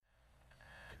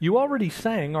You already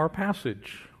sang our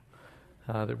passage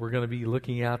that we're going to be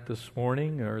looking at this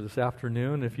morning or this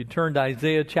afternoon. If you turn to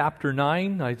Isaiah chapter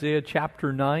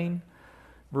 9,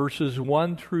 verses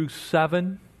 1 through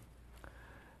 7,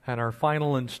 and our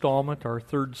final installment, our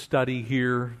third study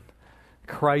here,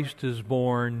 Christ is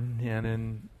born, and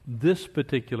in this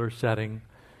particular setting,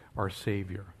 our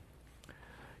Savior.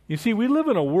 You see, we live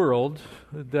in a world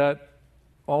that,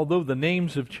 although the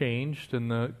names have changed and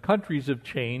the countries have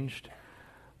changed,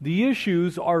 the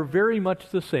issues are very much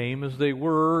the same as they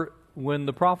were when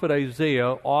the prophet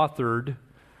Isaiah authored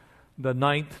the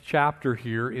 9th chapter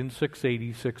here in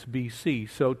 686 BC.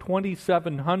 So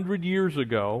 2,700 years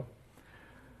ago,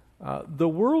 the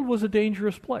world was a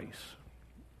dangerous place.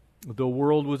 The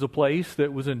world was a place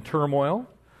that was in turmoil.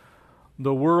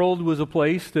 The world was a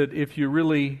place that if you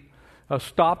really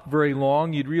stopped very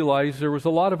long, you'd realize there was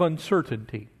a lot of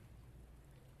uncertainty.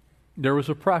 There was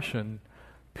oppression.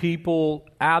 People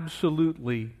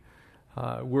absolutely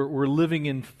were living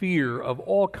in fear of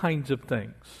all kinds of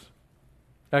things.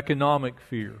 Economic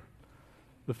fear,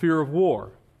 the fear of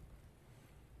war,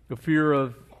 the fear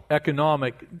of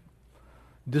economic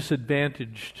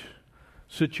disadvantaged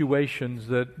situations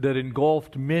that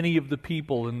engulfed many of the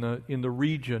people in the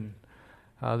region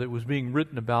that was being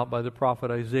written about by the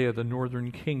prophet Isaiah, the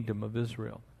northern kingdom of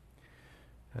Israel.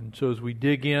 And so as we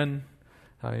dig in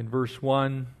verse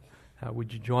 1,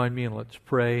 would you join me and let's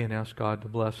pray and ask God to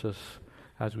bless us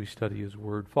as we study His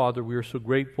Word. Father, we are so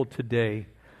grateful today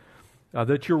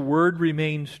that Your Word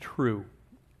remains true.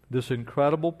 This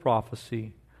incredible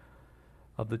prophecy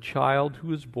of the child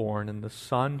who is born and the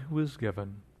Son who is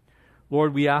given.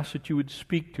 Lord, we ask that You would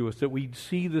speak to us, that we'd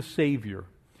see the Savior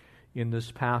in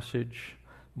this passage.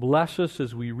 Bless us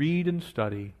as we read and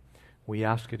study. We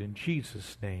ask it in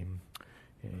Jesus' name.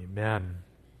 Amen.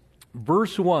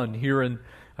 Verse 1 here in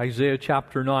Isaiah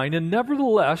chapter 9, and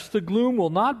nevertheless the gloom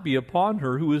will not be upon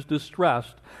her who is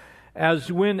distressed,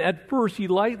 as when at first he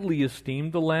lightly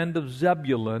esteemed the land of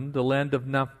Zebulun, the land of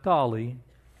Naphtali,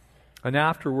 and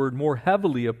afterward more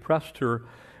heavily oppressed her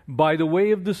by the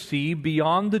way of the sea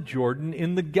beyond the Jordan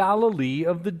in the Galilee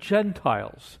of the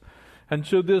Gentiles. And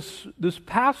so this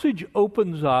passage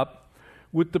opens up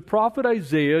with the prophet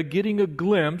Isaiah getting a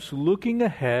glimpse, looking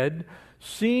ahead,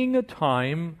 seeing a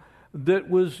time that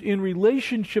was in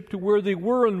relationship to where they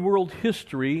were in world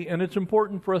history, and it's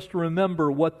important for us to remember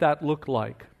what that looked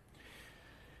like.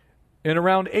 In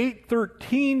around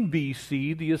 813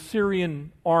 BC, the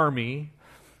Assyrian army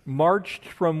marched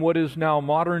from what is now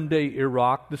modern-day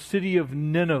Iraq, the city of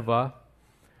Nineveh,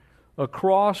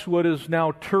 across what is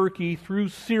now Turkey, through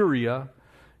Syria,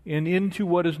 and into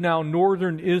what is now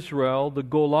northern Israel, the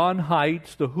Golan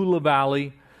Heights, the Hula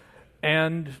Valley,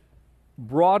 and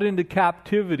brought into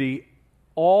captivity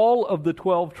all of the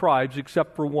 12 tribes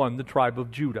except for one, the tribe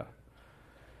of Judah.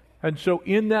 And so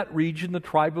in that region, the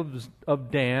tribe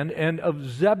of Dan and of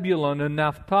Zebulun and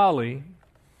Naphtali,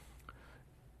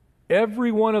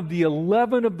 every one of the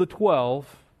 11 of the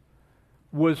 12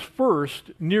 was first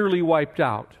nearly wiped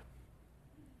out.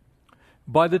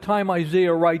 By the time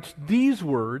Isaiah writes these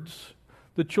words,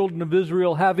 the children of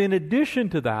Israel have, in addition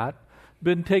to that,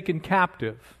 been taken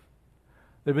captive.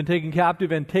 They've been taken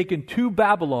captive and taken to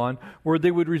Babylon, where they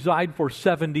would reside for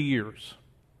 70 years.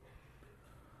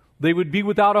 They would be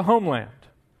without a homeland.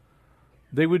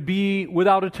 They would be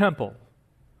without a temple.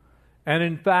 And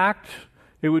in fact,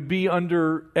 it would be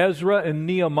under Ezra and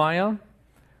Nehemiah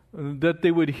that they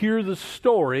would hear the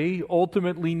story,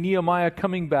 ultimately Nehemiah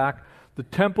coming back. The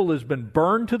temple has been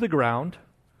burned to the ground.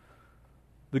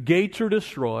 The gates are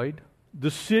destroyed.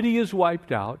 The city is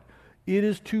wiped out. It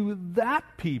is to that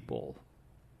people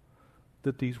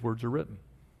that these words are written.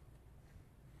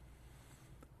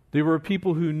 They were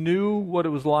people who knew what it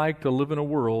was like to live in a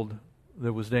world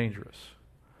that was dangerous.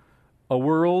 A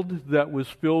world that was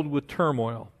filled with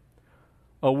turmoil.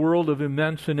 A world of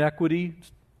immense inequity,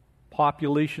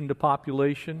 population to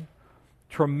population,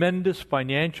 tremendous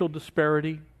financial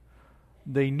disparity.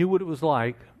 They knew what it was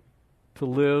like to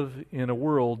live in a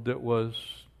world that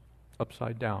was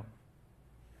upside down.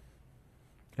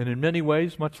 And in many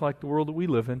ways, much like the world that we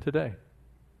live in today.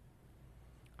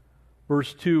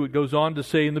 Verse 2, it goes on to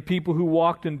say, and the people who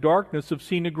walked in darkness have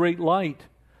seen a great light.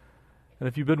 And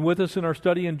if you've been with us in our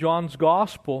study in John's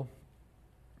Gospel,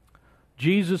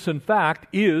 Jesus, in fact,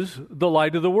 is the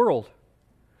light of the world.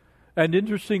 And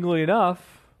interestingly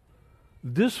enough,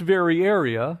 this very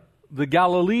area, the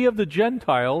Galilee of the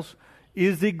Gentiles,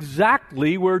 is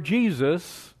exactly where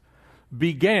Jesus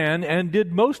began and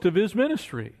did most of His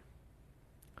ministry.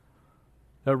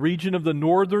 A region of the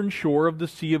northern shore of the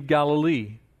Sea of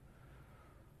Galilee.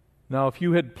 Now, if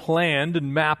you had planned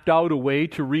and mapped out a way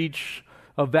to reach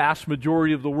a vast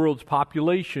majority of the world's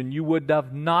population, you would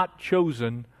have not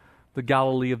chosen the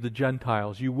Galilee of the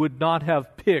Gentiles. You would not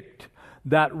have picked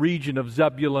that region of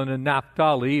Zebulun and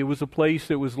Naphtali. It was a place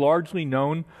that was largely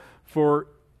known for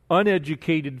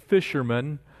uneducated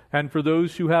fishermen and for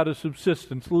those who had a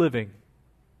subsistence living.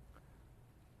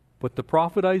 But the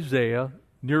prophet Isaiah,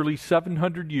 nearly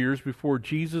 700 years before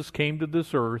Jesus came to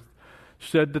this earth,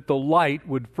 said that the light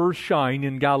would first shine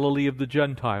in Galilee of the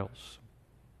Gentiles.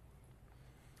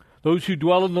 Those who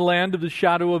dwell in the land of the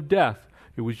shadow of death,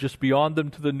 it was just beyond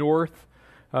them to the north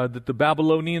that the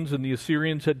Babylonians and the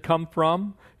Assyrians had come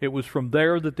from. It was from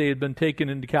there that they had been taken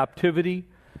into captivity.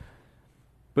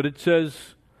 But it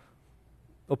says,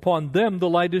 upon them the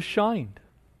light has shined.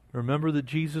 Remember that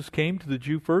Jesus came to the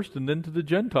Jew first and then to the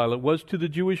Gentile. It was to the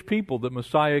Jewish people that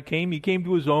Messiah came. He came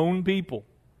to his own people.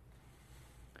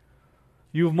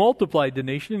 You have multiplied the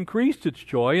nation, increased its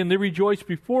joy, and they rejoice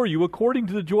before you according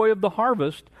to the joy of the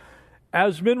harvest,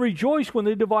 as men rejoice when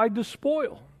they divide the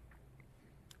spoil.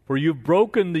 For you have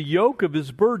broken the yoke of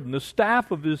his burden, the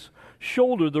staff of his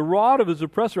shoulder, the rod of his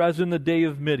oppressor, as in the day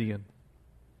of Midian.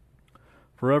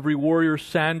 For every warrior's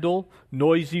sandal,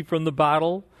 noisy from the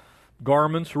battle,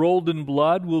 garments rolled in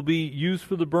blood, will be used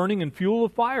for the burning and fuel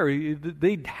of fire.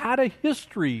 They'd had a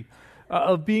history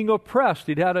of being oppressed.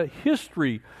 They'd had a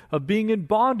history of being in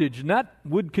bondage, and that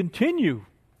would continue,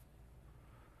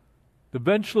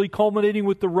 eventually culminating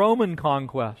with the Roman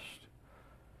conquest.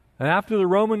 And after the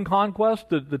Roman conquest,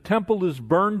 the temple is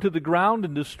burned to the ground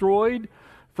and destroyed,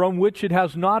 from which it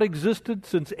has not existed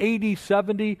since AD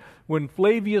 70, when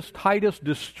Flavius Titus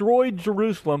destroyed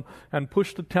Jerusalem and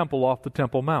pushed the temple off the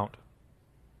Temple Mount.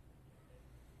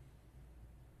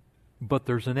 But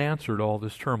there's an answer to all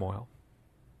this turmoil.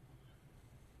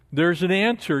 There's an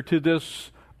answer to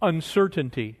this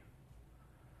uncertainty.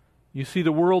 You see,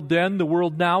 the world then, the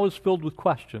world now is filled with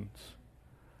questions.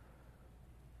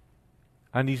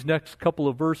 And these next couple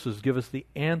of verses give us the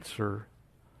answer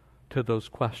to those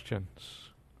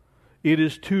questions. It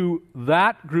is to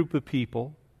that group of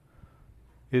people,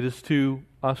 it is to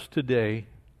us today,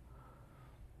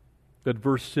 that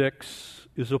verse 6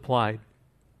 is applied.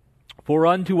 For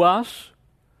unto us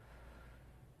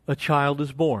a child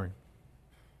is born.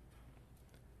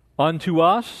 Unto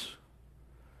us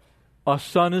a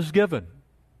son is given.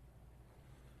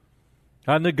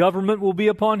 And the government will be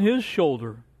upon his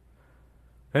shoulder.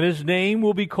 And his name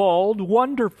will be called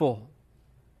Wonderful,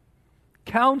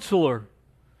 Counselor,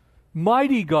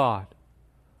 Mighty God,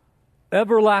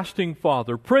 Everlasting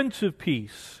Father, Prince of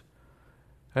Peace.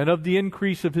 And of the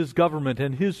increase of his government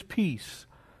and his peace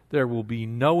there will be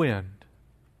no end.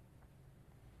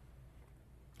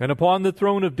 And upon the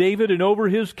throne of David and over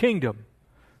his kingdom,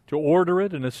 to order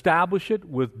it and establish it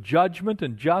with judgment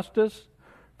and justice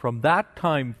from that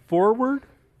time forward,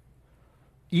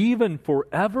 even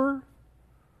forever,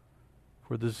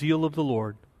 for the zeal of the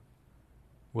Lord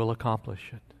will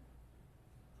accomplish it.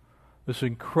 This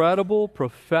incredible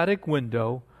prophetic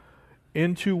window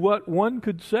into what one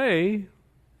could say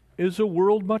is a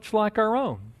world much like our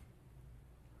own.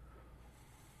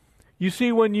 You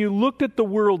see, when you looked at the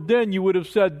world then, you would have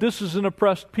said, this is an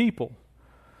oppressed people.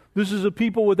 This is a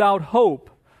people without hope.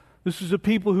 This is a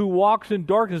people who walks in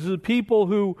darkness. This is a people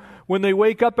who, when they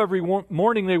wake up every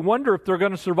morning, they wonder if they're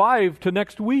going to survive to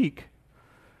next week.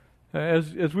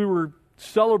 As we were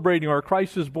celebrating our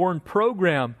Christ is Born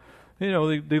program,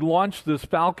 they launched this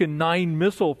Falcon 9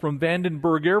 missile from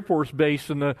Vandenberg Air Force Base,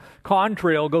 and the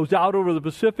contrail goes out over the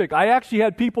Pacific. I actually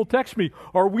had people text me,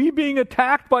 are we being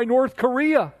attacked by North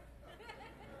Korea?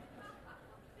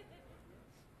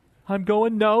 I'm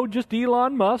going, no, just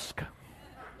Elon Musk.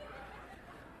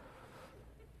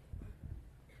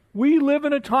 We live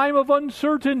in a time of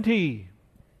uncertainty.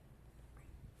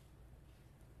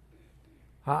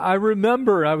 I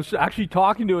remember I was actually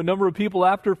talking to a number of people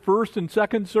after first and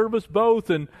second service both,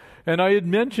 and I had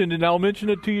mentioned, and I'll mention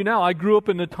it to you now, I grew up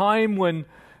in a time when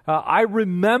I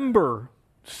remember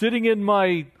sitting in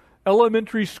my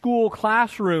elementary school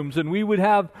classrooms and we would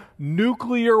have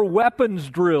nuclear weapons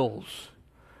drills,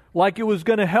 like it was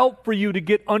going to help for you to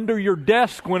get under your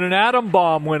desk when an atom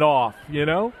bomb went off,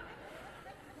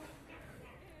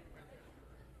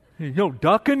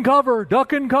 duck and cover,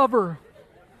 duck and cover.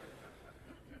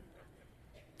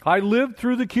 I lived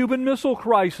through the Cuban Missile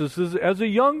Crisis as a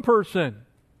young person.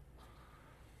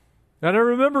 And I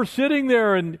remember sitting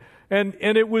there and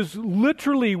it was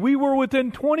literally, we were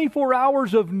within 24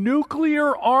 hours of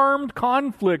nuclear-armed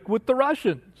conflict with the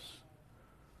Russians.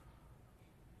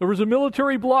 There was a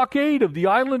military blockade of the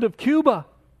island of Cuba.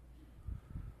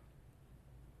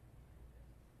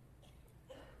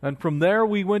 And from there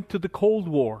we went to the Cold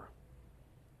War,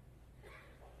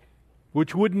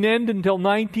 which wouldn't end until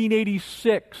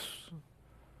 1986.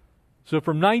 So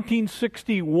from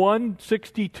 1961,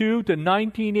 62 to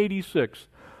 1986,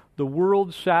 the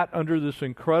world sat under this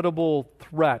incredible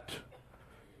threat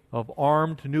of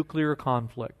armed nuclear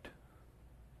conflict.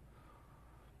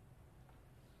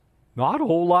 Not a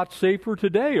whole lot safer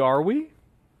today, are we?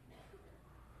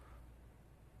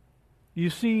 You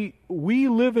see, we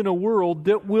live in a world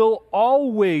that will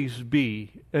always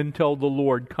be, until the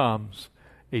Lord comes,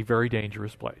 a very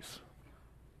dangerous place.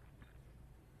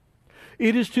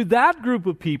 It is to that group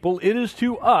of people, it is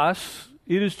to us,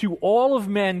 it is to all of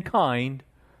mankind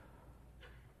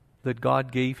that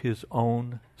God gave His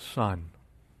own Son.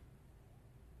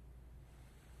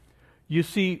 You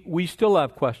see, we still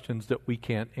have questions that we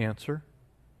can't answer.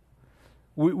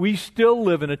 We still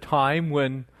live in a time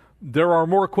when there are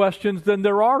more questions than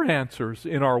there are answers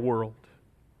in our world.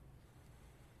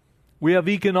 We have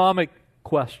economic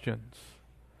questions.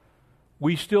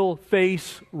 We still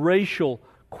face racial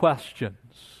questions.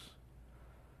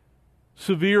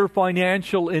 Severe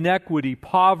financial inequity,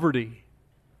 poverty,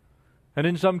 and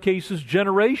in some cases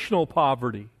generational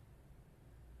poverty.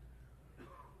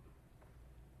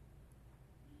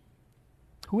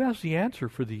 Who has the answer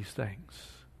for these things?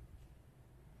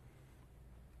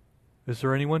 Is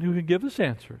there anyone who can give us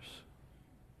answers?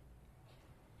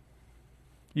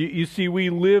 You see, we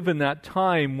live in that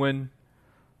time when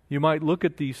you might look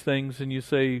at these things and you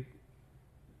say,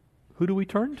 who do we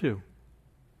turn to?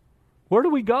 Where do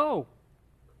we go?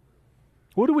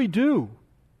 What do we do?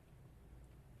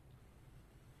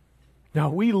 Now,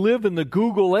 we live in the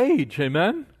Google age,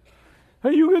 amen?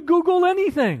 Hey, you can Google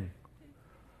anything.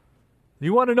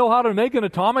 You want to know how to make an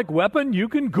atomic weapon? You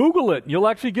can Google it. You'll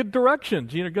actually get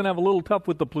directions. You're going to have a little tough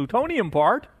with the plutonium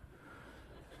part.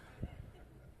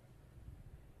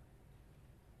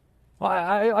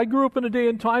 I grew up in a day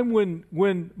and time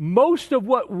when most of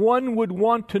what one would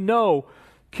want to know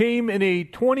came in a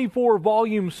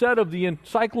 24-volume set of the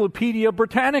Encyclopedia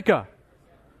Britannica.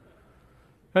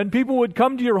 And people would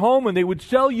come to your home and they would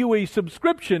sell you a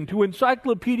subscription to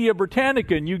Encyclopedia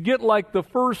Britannica, and you'd get like the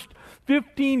first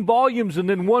 15 volumes, and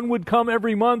then one would come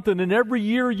every month, and then every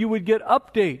year you would get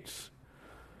updates.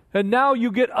 And now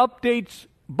you get updates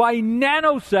by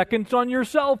nanoseconds on your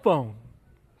cell phone.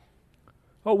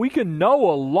 Oh, we can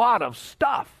know a lot of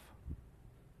stuff.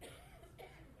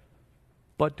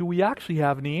 But do we actually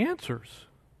have any answers?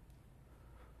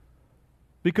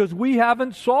 Because we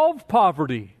haven't solved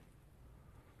poverty.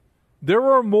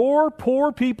 There are more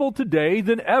poor people today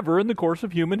than ever in the course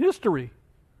of human history.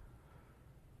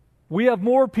 We have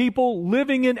more people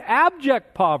living in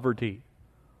abject poverty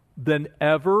than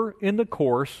ever in the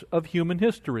course of human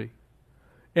history.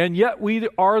 And yet we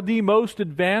are the most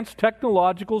advanced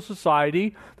technological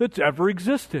society that's ever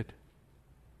existed.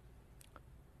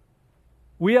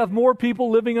 We have more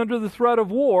people living under the threat of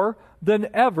war than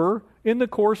ever in the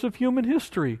course of human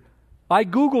history. I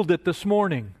Googled it this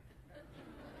morning.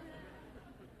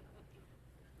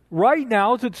 Right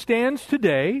now, as it stands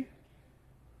today,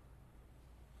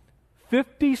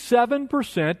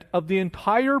 57% of the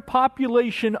entire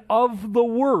population of the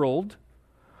world,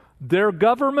 their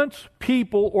governments,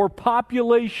 people, or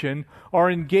population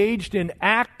are engaged in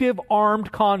active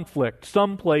armed conflict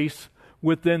someplace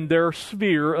within their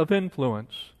sphere of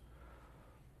influence.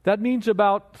 That means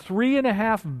about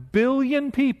 3.5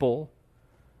 billion people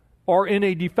are in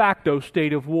a de facto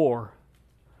state of war.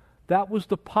 That was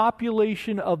the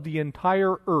population of the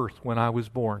entire earth when I was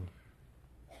born.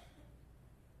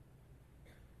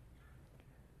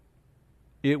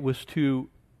 It was to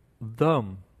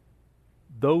them,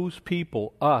 those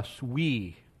people, us,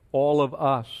 we, all of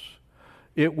us.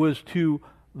 It was to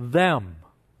them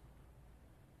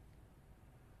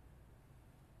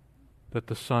that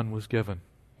the Son was given.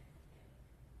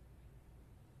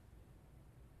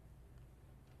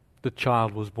 The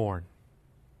child was born.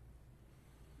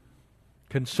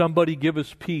 Can somebody give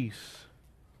us peace?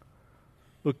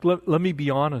 Look, let me be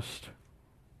honest.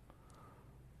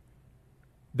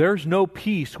 There's no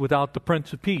peace without the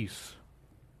Prince of Peace.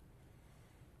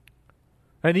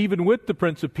 And even with the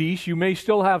Prince of Peace, you may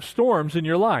still have storms in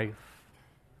your life.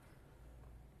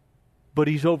 But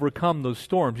He's overcome those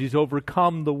storms. He's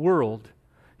overcome the world.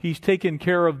 He's taken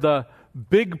care of the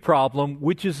big problem,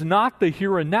 which is not the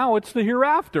here and now, it's the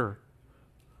hereafter.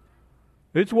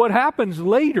 It's what happens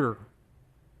later.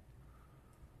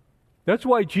 That's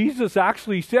why Jesus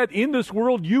actually said, in this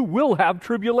world you will have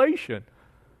tribulation.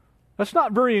 That's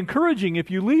not very encouraging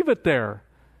if you leave it there.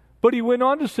 But He went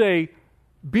on to say,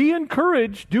 be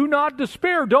encouraged, do not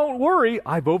despair, don't worry,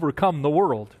 I've overcome the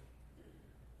world.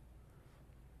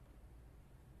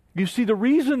 You see, the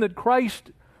reason that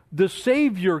Christ, the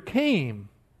Savior, came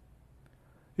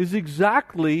is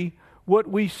exactly what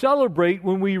we celebrate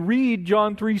when we read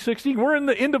John 3:16. We're in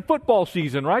the end of football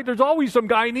season, right? There's always some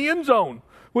guy in the end zone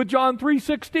with John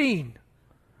 3:16.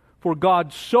 For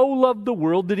God so loved the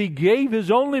world that He gave His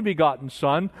only begotten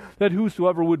Son, that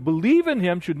whosoever would believe in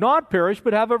Him should not perish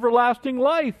but have everlasting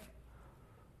life.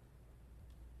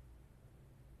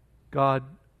 God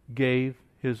gave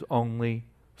His only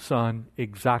Son,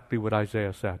 exactly what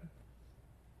Isaiah said.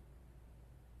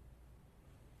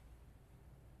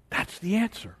 That's the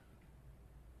answer.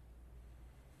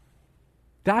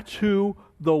 That's who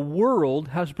the world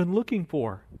has been looking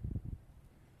for.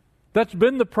 That's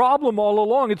been the problem all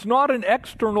along. It's not an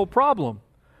external problem.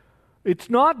 It's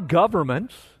not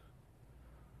governments.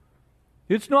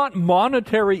 It's not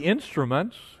monetary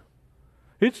instruments.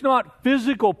 It's not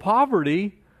physical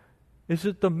poverty. It's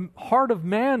that the heart of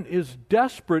man is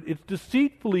desperate. It's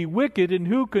deceitfully wicked, and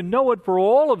who can know it? For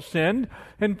all have sinned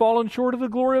and fallen short of the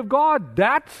glory of God.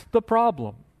 That's the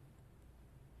problem.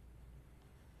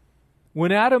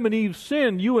 When Adam and Eve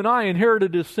sinned, you and I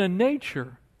inherited a sin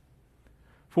nature.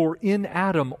 For in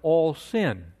Adam all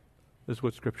sin, is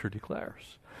what Scripture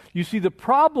declares. You see, the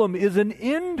problem is an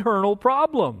internal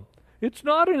problem. It's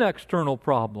not an external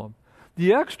problem.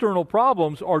 The external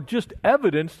problems are just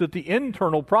evidence that the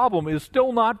internal problem is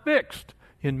still not fixed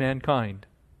in mankind.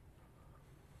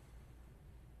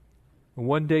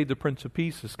 One day the Prince of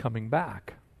Peace is coming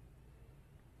back.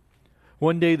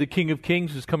 One day the King of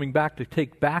Kings is coming back to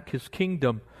take back His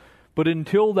kingdom. But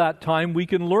until that time, we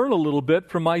can learn a little bit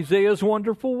from Isaiah's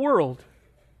wonderful world.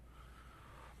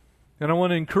 And I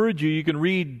want to encourage you, you can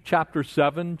read chapter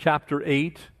 7, chapter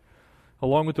 8,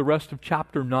 along with the rest of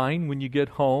chapter 9 when you get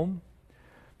home.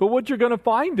 But what you're going to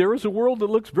find there is a world that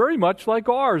looks very much like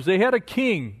ours. They had a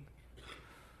king.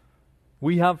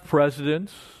 We have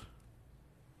presidents.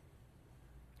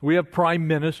 We have prime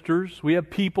ministers. We have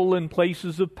people in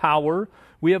places of power.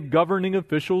 We have governing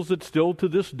officials that still to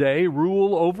this day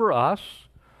rule over us.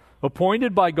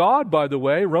 Appointed by God, by the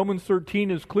way. Romans 13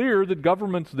 is clear that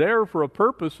government's there for a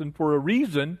purpose and for a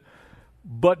reason,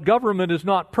 but government is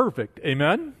not perfect.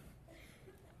 Amen?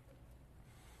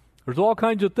 There's all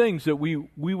kinds of things that we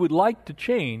would like to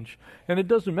change, and it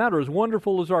doesn't matter. As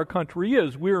wonderful as our country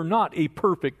is, we are not a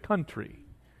perfect country.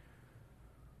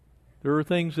 There are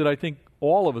things that I think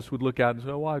all of us would look at and say,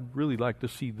 oh, I'd really like to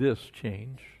see this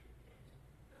change.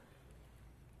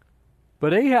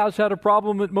 But Ahaz had a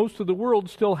problem that most of the world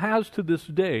still has to this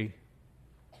day.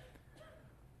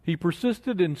 He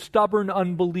persisted in stubborn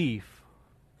unbelief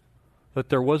that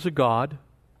there was a God,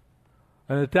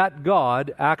 and that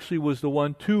God actually was the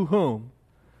one to whom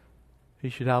he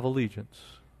should have allegiance.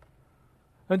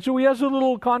 And so he has a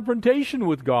little confrontation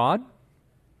with God,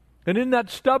 and in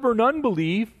that stubborn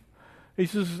unbelief, he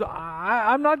says,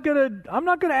 I'm not going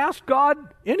to ask God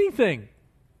anything.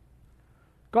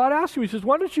 God asked him, He says,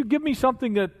 why don't you give me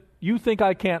something that you think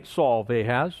I can't solve,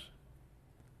 Ahaz?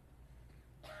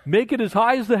 Make it as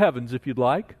high as the heavens, if you'd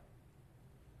like.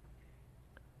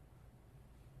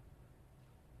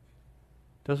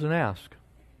 Doesn't ask.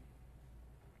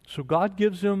 So God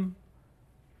gives him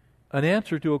an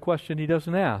answer to a question he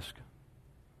doesn't ask.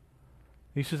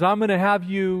 He says, I'm going to have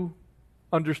you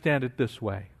understand it this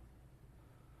way.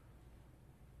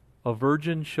 A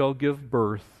virgin shall give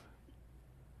birth,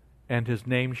 and his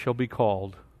name shall be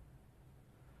called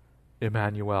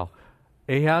Emmanuel.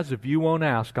 Ahaz, if you won't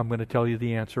ask, I'm going to tell you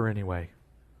the answer anyway.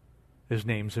 His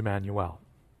name's Emmanuel.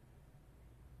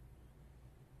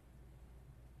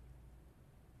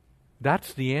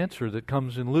 That's the answer that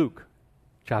comes in Luke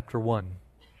chapter 1.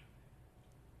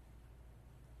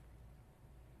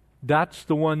 That's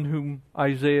the one whom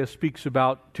Isaiah speaks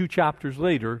about 2 chapters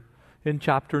later in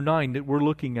chapter 9 that we're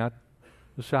looking at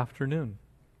this afternoon.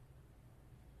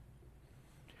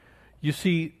 You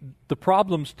see, the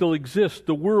problem still exists.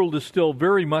 The world is still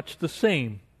very much the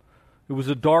same. It was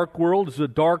a dark world, it was a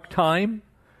dark time,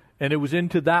 and it was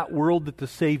into that world that the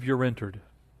Savior entered.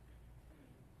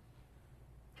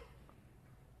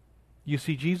 You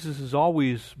see, Jesus has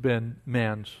always been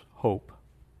man's hope.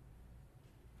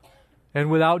 And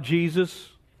without Jesus,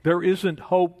 there isn't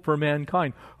hope for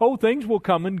mankind. Oh, things will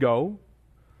come and go.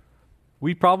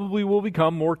 We probably will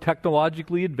become more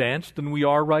technologically advanced than we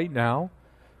are right now.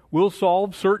 We'll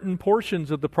solve certain portions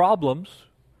of the problems,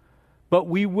 but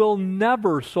we will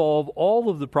never solve all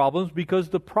of the problems because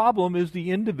the problem is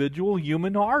the individual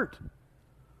human heart.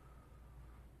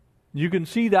 You can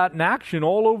see that in action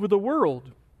all over the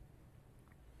world.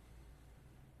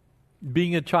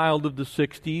 Being a child of the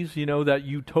 60s, that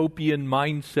utopian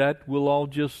mindset, we'll all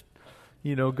just,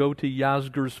 go to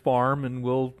Yasgur's farm and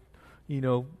we'll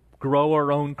grow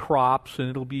our own crops and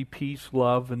it'll be peace,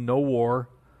 love, and no war.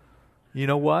 You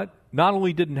know what? Not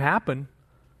only didn't happen,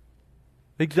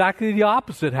 exactly the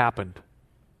opposite happened.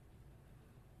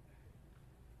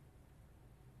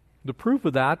 The proof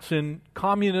of that's in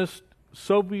communist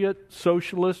Soviet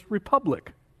Socialist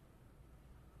Republic.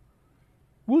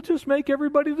 We'll just make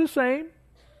everybody the same.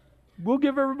 We'll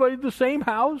give everybody the same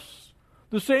house,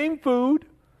 the same food,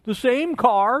 the same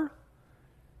car.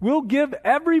 We'll give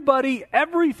everybody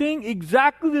everything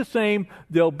exactly the same.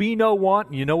 There'll be no want.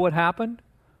 And you know what happened?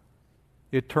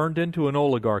 It turned into an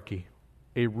oligarchy.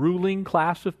 A ruling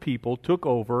class of people took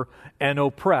over and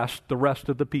oppressed the rest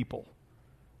of the people.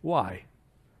 Why?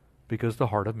 Because the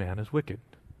heart of man is wicked.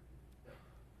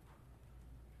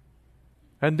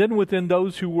 And then within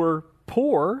those who were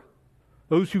poor,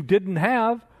 those who didn't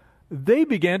have, they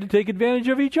began to take advantage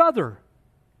of each other.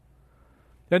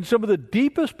 And some of the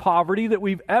deepest poverty that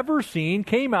we've ever seen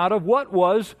came out of what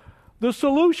was the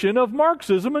solution of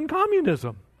Marxism and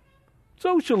communism,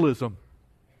 socialism.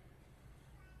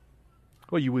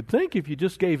 Well, you would think if you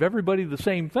just gave everybody the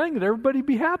same thing that everybody'd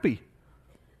be happy.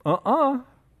 Now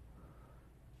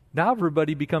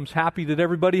everybody becomes happy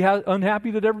that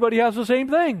unhappy that everybody has the same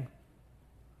thing.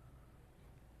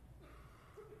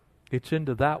 It's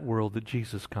into that world that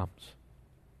Jesus comes.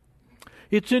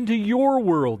 It's into your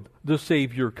world the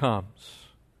Savior comes.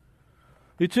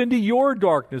 It's into your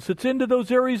darkness. It's into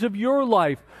those areas of your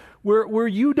life where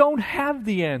you don't have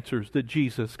the answers that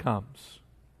Jesus comes.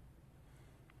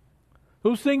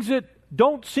 Those things that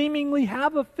don't seemingly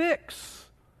have a fix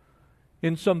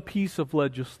in some piece of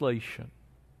legislation.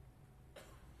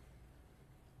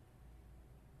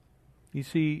 You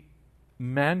see,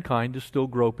 mankind is still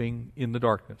groping in the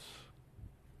darkness.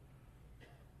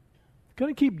 It's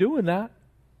going to keep doing that.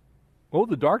 Oh,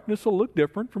 the darkness will look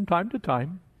different from time to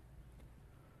time.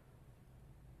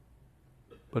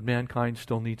 But mankind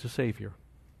still needs a Savior.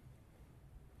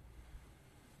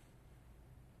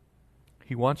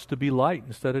 He wants to be light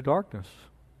instead of darkness.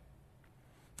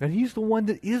 And He's the one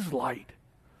that is light.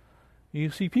 You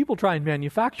see, people try and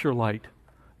manufacture light.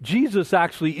 Jesus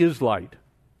actually is light.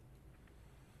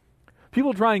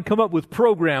 People try and come up with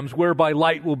programs whereby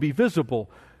light will be visible.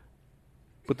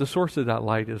 But the source of that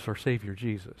light is our Savior,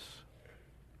 Jesus.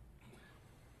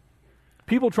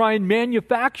 People try and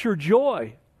manufacture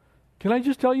joy. Can I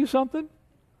just tell you something?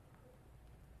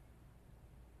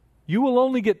 You will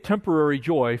only get temporary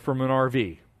joy from an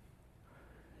RV.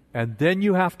 And then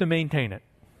you have to maintain it.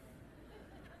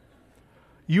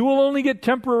 You will only get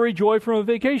temporary joy from a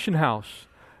vacation house.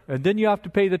 And then you have to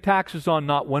pay the taxes on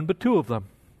not one but two of them.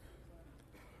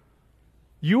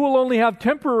 You will only have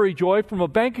temporary joy from a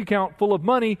bank account full of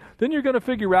money. Then you're going to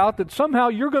figure out that somehow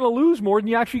you're going to lose more than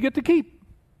you actually get to keep.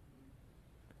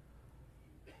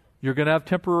 You're going to have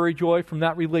temporary joy from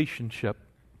that relationship.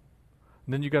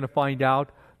 And then you're going to find out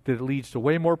that it leads to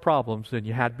way more problems than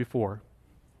you had before.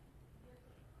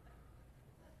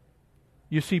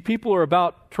 You see, people are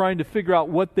about trying to figure out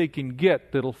what they can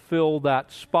get that'll fill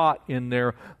that spot in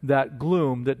there, that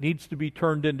gloom that needs to be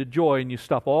turned into joy, and you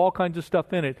stuff all kinds of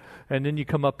stuff in it, and then you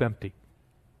come up empty.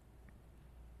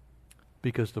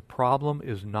 Because the problem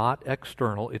is not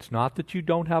external. It's not that you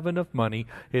don't have enough money.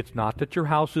 It's not that your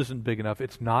house isn't big enough.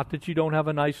 It's not that you don't have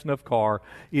a nice enough car.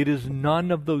 It is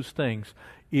none of those things.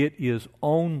 It is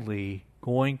only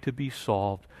going to be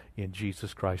solved in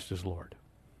Jesus Christ as Lord.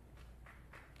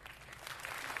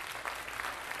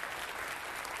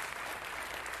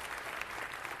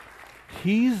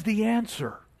 He's the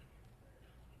answer.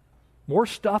 More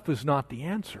stuff is not the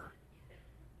answer.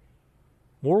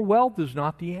 More wealth is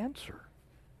not the answer.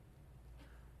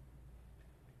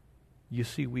 You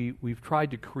see, we've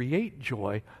tried to create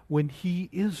joy when He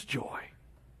is joy.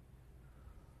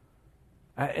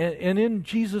 And in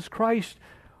Jesus Christ,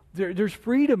 there's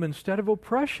freedom instead of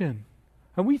oppression.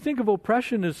 And we think of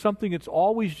oppression as something that's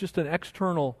always just an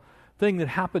external thing that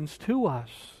happens to us,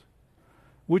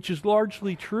 which is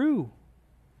largely true.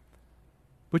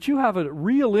 But you have a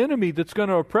real enemy that's going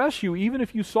to oppress you even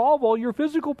if you solve all your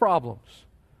physical problems.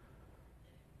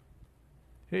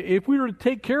 If we were to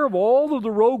take care of all of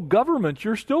the rogue governments,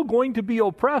 you're still going to be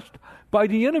oppressed by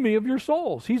the enemy of your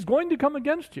souls. He's going to come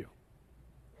against you.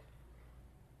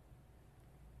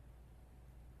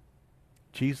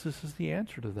 Jesus is the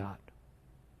answer to that.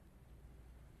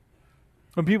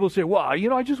 When people say, well,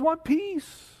 I just want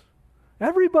peace.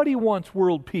 Everybody wants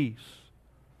world peace.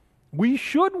 We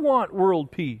should want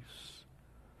world peace.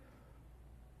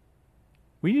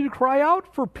 We need to cry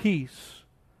out for peace.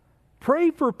 Pray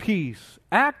for peace.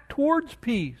 Act towards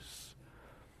peace.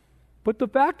 But the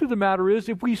fact of the matter is,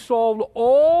 if we solved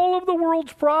all of the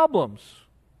world's problems,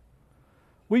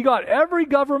 we got every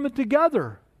government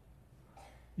together,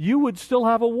 you would still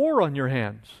have a war on your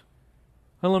hands.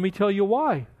 And let me tell you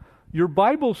why. Your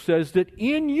Bible says that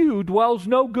in you dwells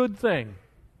no good thing.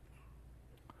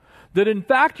 That in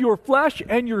fact your flesh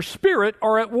and your spirit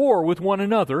are at war with one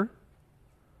another.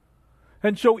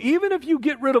 And so even if you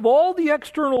get rid of all the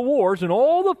external wars and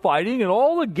all the fighting and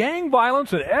all the gang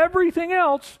violence and everything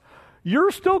else,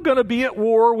 you're still going to be at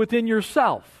war within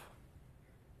yourself.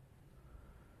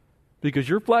 Because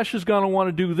your flesh is going to want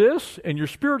to do this, and your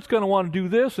spirit's going to want to do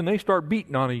this, and they start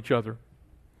beating on each other.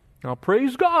 Now,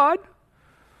 praise God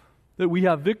that we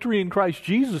have victory in Christ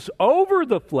Jesus over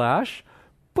the flesh,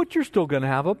 but you're still going to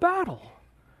have a battle.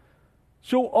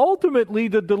 So ultimately,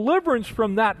 the deliverance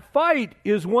from that fight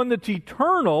is one that's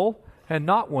eternal and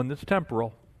not one that's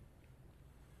temporal.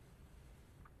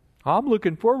 I'm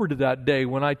looking forward to that day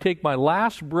when I take my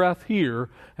last breath here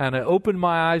and I open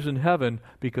my eyes in heaven,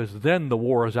 because then the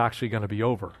war is actually going to be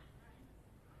over.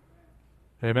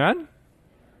 Amen?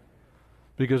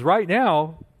 Because right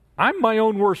now, I'm my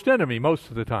own worst enemy most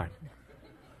of the time.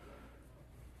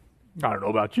 I don't know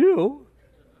about you,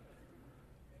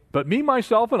 but me,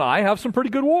 myself, and I have some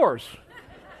pretty good wars.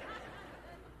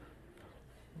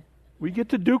 We get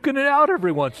to duking it out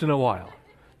every once in a while.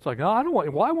 It's like, no, I don't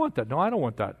want. Well, I want that. No, I don't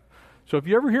want that. So if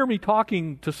you ever hear me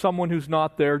talking to someone who's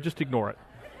not there, just ignore it.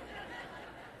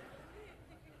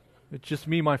 It's just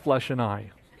me, my flesh, and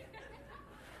I.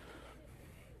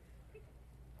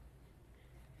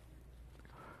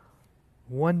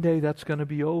 One day that's going to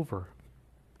be over.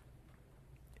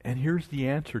 And here's the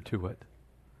answer to it.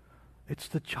 It's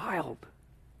the child.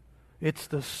 It's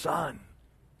the Son.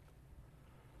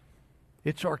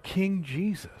 It's our King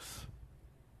Jesus.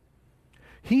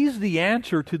 He's the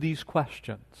answer to these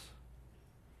questions.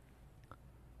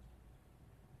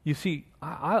 You see,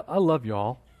 I love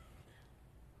y'all.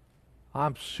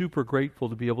 I'm super grateful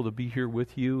to be able to be here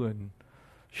with you and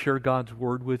share God's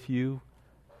Word with you.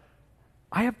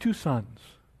 I have 2 sons.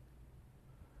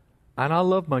 And I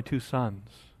love my 2 sons.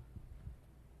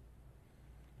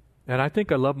 And I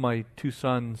think I love my 2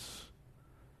 sons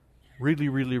really,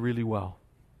 really, really well.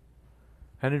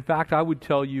 And in fact, I would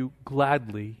tell you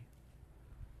gladly,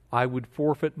 I would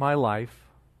forfeit my life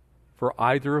for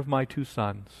either of my 2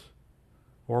 sons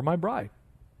or my bride.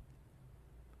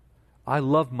 I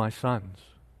love my sons.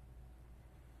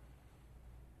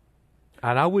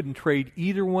 And I wouldn't trade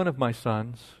either one of my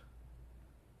sons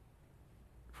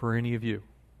for any of you.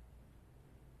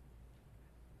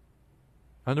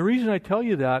 And the reason I tell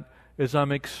you that is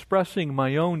I'm expressing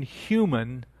my own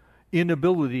human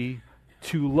inability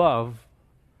to love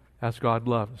as God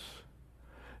loves.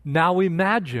 Now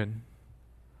imagine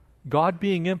God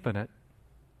being infinite,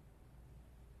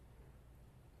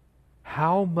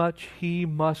 how much He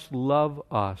must love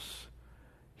us.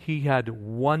 He had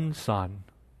one Son,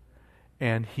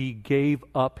 and He gave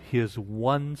up His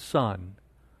one Son,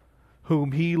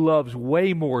 whom He loves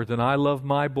way more than I love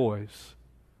my boys,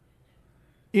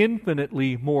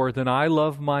 infinitely more than I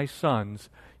love my sons.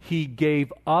 He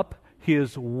gave up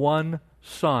His one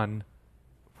Son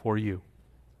for you.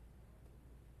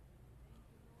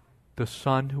 The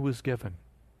Son who was given.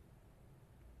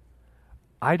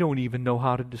 I don't even know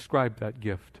how to describe that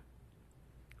gift.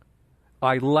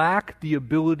 I lack the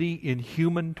ability in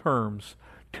human terms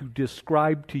to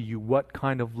describe to you what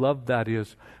kind of love that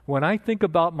is. When I think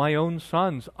about my own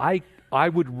sons, I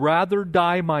would rather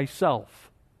die myself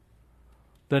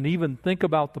than even think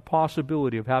about the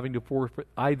possibility of having to forfeit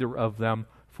either of them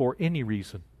for any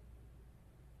reason.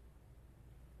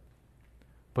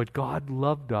 But God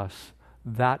loved us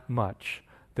that much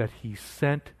that He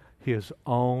sent His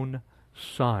own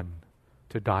Son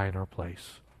to die in our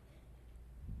place.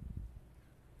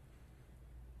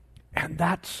 And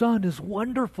that Son is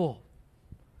wonderful.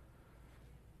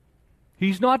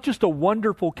 He's not just a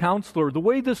wonderful counselor. The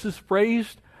way this is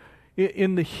phrased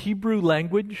in the Hebrew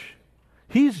language,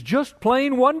 He's just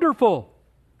plain wonderful.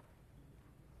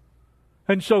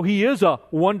 And so He is a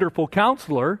wonderful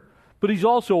counselor, but He's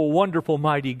also a wonderful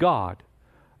mighty God,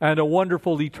 and a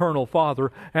wonderful eternal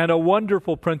Father, and a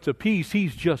wonderful Prince of Peace.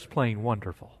 He's just plain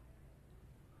wonderful.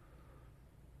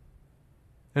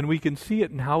 And we can see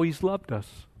it in how He's loved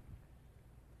us.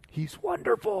 He's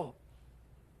wonderful.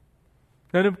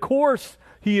 And of course,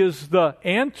 He is the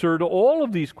answer to all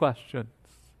of these questions.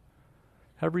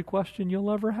 Every question you'll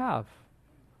ever have.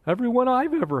 Every one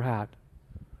I've ever had.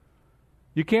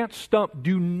 You can't stump.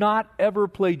 Do not ever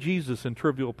play Jesus in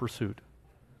Trivial Pursuit.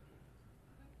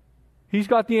 He's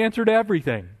got the answer to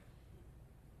everything.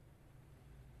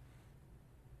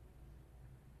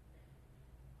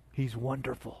 He's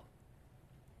wonderful.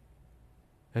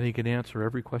 And He can answer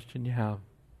every question you have.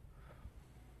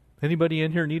 Anybody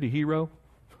in here need a hero?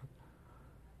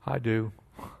 I do.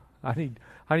 I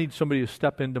need somebody to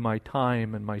step into my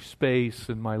time and my space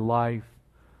and my life.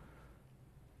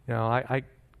 You know, I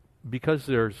because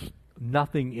there's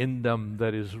nothing in them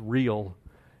that is real,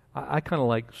 I kind of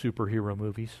like superhero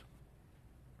movies.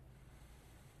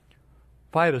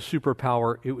 If I had a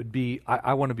superpower, it would be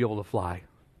I want to be able to fly.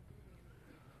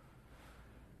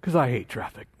 Because I hate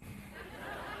traffic.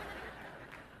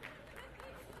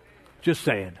 Just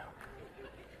saying.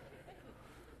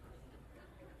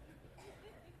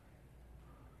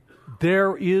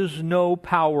 There is no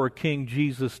power King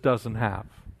Jesus doesn't have.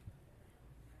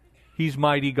 He's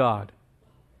mighty God.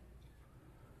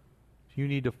 If you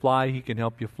need to fly, He can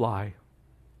help you fly.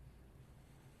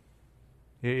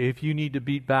 If you need to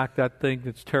beat back that thing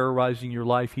that's terrorizing your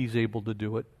life, He's able to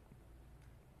do it.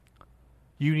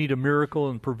 You need a miracle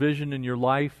and provision in your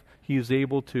life, He is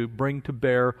able to bring to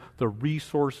bear the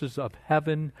resources of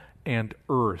heaven and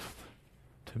earth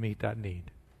to meet that need.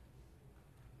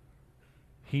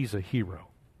 He's a hero,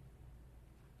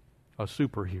 a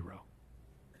superhero.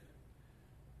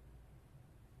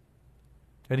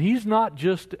 And He's not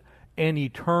just an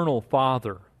eternal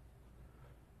Father.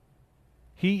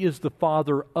 He is the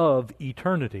Father of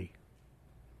eternity.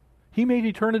 He made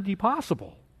eternity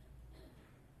possible.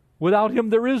 Without Him,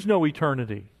 there is no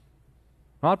eternity.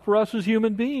 Not for us as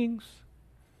human beings.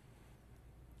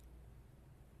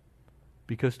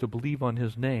 Because to believe on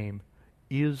His name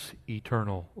is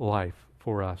eternal life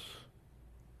for us.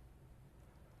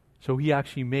 So He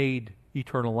actually made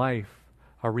eternal life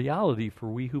a reality for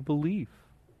we who believe.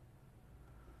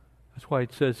 That's why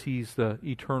it says He's the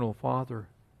eternal Father.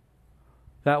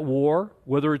 That war,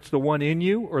 whether it's the one in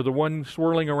you or the one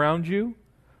swirling around you,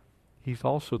 He's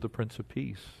also the Prince of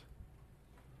Peace.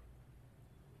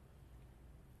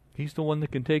 He's the one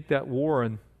that can take that war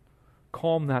and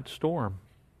calm that storm.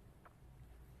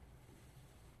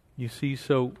 You see,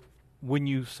 so when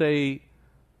you say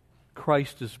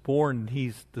Christ is born,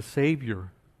 He's the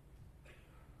Savior,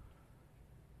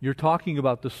 you're talking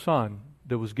about the Son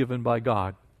that was given by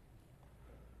God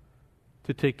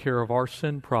to take care of our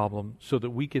sin problem so that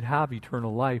we could have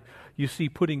eternal life. You see,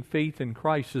 putting faith in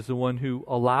Christ is the one who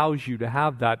allows you to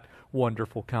have that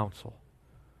wonderful counsel.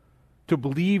 To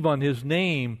believe on His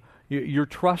name, you're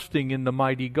trusting in the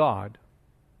mighty God.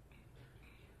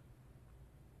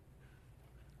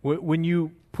 When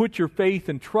you put your faith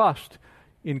and trust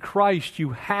in Christ,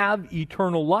 you have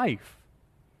eternal life.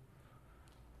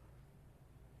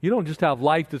 You don't just have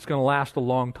life that's going to last a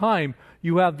long time.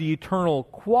 You have the eternal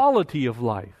quality of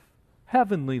life,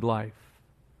 heavenly life.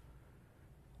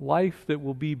 Life that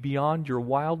will be beyond your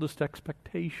wildest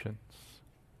expectations.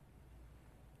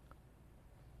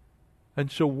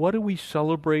 And so what do we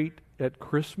celebrate at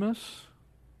Christmas?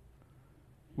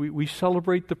 We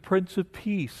celebrate the Prince of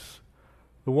Peace,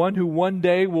 the one who one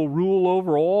day will rule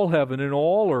over all heaven and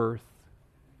all earth.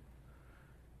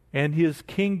 And His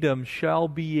kingdom shall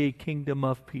be a kingdom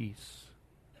of peace.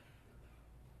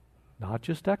 Not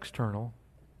just external,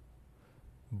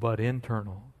 but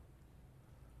internal.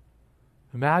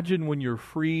 Imagine when you're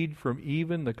freed from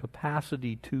even the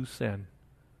capacity to sin.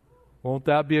 Won't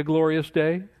that be a glorious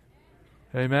day?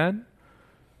 Amen?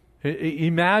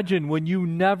 Imagine when you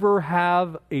never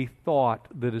have a thought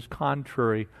that is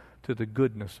contrary to the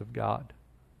goodness of God.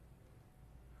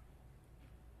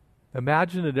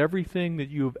 Imagine that everything that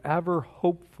you have ever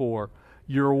hoped for,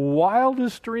 your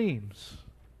wildest dreams,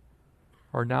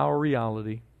 are now a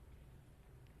reality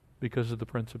because of the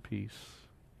Prince of Peace,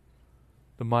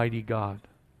 the mighty God,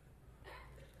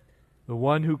 the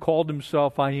one who called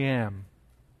Himself I Am.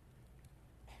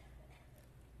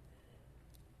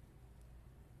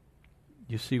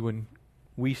 You see, when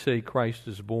we say Christ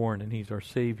is born and He's our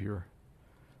Savior,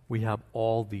 we have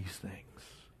all these things.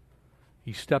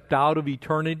 He stepped out of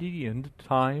eternity into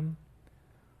time,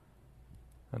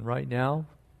 and right now,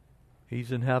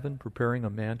 He's in heaven preparing a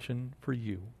mansion for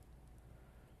you,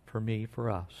 for me, for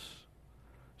us,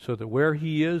 so that where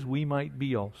He is, we might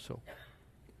be also.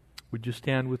 Would you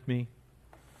stand with me?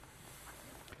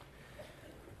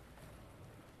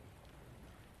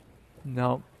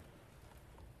 Now,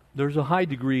 there's a high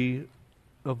degree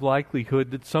of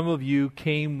likelihood that some of you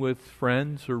came with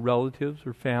friends or relatives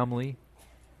or family.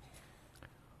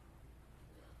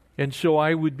 And so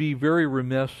I would be very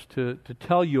remiss to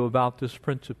tell you about this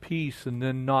Prince of Peace and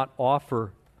then not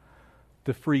offer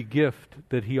the free gift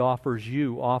that He offers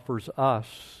you, offers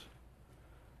us,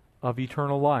 of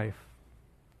eternal life.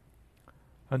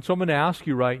 And so I'm going to ask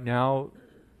you right now,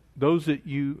 those of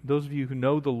you who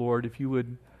know the Lord, if you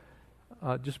would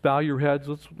just bow your heads.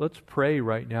 Let's pray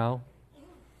right now.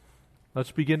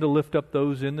 Let's begin to lift up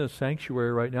those in the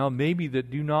sanctuary right now, maybe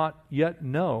that do not yet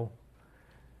know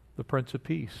the Prince of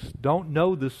Peace, don't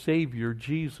know the Savior,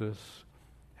 Jesus,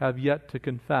 have yet to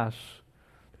confess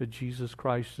that Jesus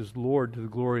Christ is Lord to the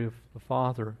glory of the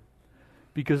Father.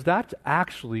 Because that's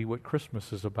actually what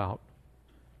Christmas is about.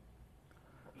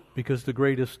 Because the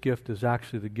greatest gift is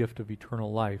actually the gift of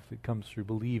eternal life that comes through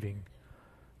believing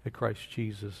that Christ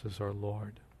Jesus is our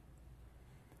Lord.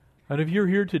 And if you're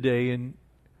here today and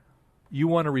you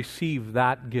want to receive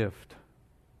that gift,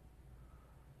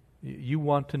 you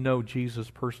want to know Jesus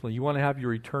personally, you want to have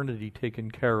your eternity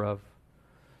taken care of,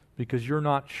 because you're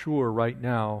not sure right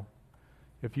now,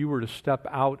 if you were to step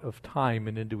out of time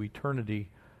and into eternity,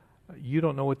 you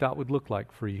don't know what that would look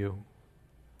like for you.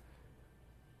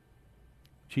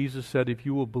 Jesus said, if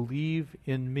you will believe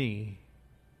in me,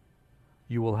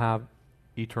 you will have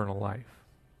eternal life.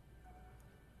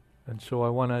 And so I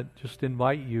want to just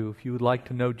invite you, if you would like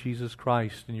to know Jesus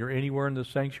Christ and you're anywhere in the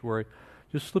sanctuary,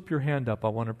 just slip your hand up. I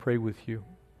want to pray with you.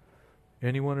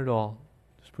 Anyone at all,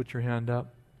 just put your hand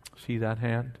up. See that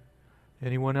hand?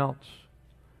 Anyone else?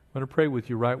 I want to pray with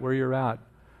you right where you're at.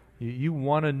 You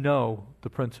want to know the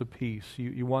Prince of Peace.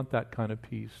 You want that kind of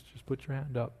peace. Just put your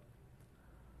hand up.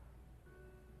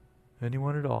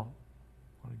 Anyone at all?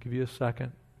 I want to give you a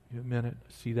second, a minute.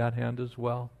 See that hand as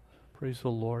well. Praise the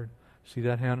Lord. See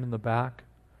that hand in the back.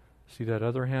 See that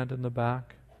other hand in the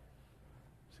back.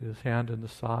 See this hand in the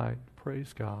side.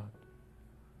 Praise God.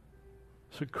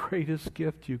 It's the greatest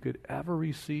gift you could ever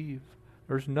receive.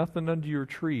 There's nothing under your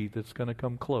tree that's going to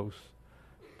come close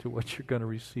to what you're going to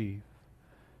receive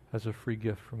as a free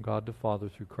gift from God the Father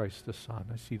through Christ the Son.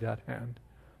 I see that hand.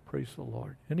 Praise the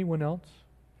Lord. Anyone else?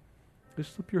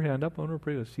 Just slip your hand up. I want to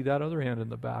pray. See that other hand in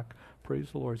the back.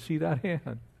 Praise the Lord. See that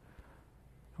hand.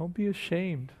 Don't be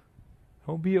ashamed.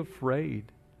 Don't be afraid.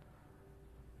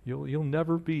 You'll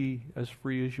never be as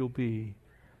free as you'll be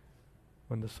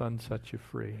when the Son sets you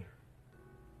free.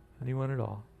 Anyone at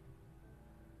all?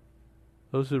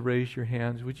 Those that raised your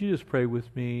hands, would you just pray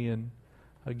with me? And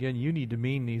again, you need to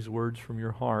mean these words from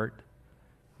your heart.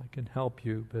 I can help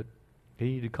you, but they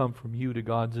need to come from you to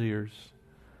God's ears.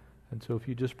 And so if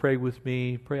you just pray with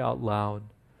me, pray out loud.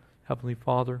 Heavenly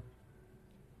Father,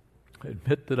 I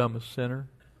admit that I'm a sinner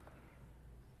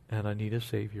and I need a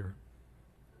Savior.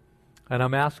 And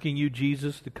I'm asking you,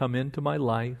 Jesus, to come into my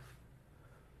life.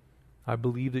 I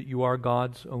believe that you are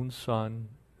God's own Son,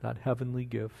 that heavenly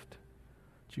gift.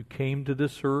 That you came to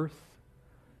this earth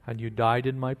and you died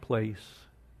in my place.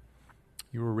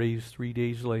 You were raised 3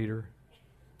 days later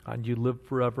and you live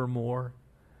forevermore.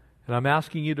 And I'm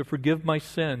asking you to forgive my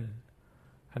sin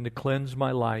and to cleanse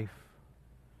my life,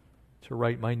 to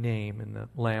write my name in the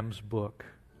Lamb's book.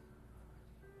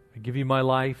 I give you my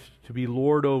life to be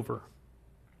Lord over.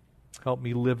 Help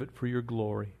me live it for your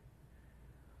glory.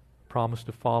 I promise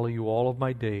to follow you all of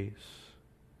my days.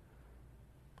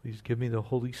 Please give me the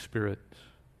Holy Spirit.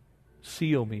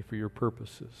 Seal me for your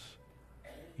purposes.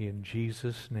 In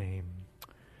Jesus' name,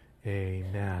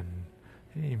 amen.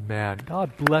 Amen.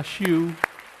 God bless you.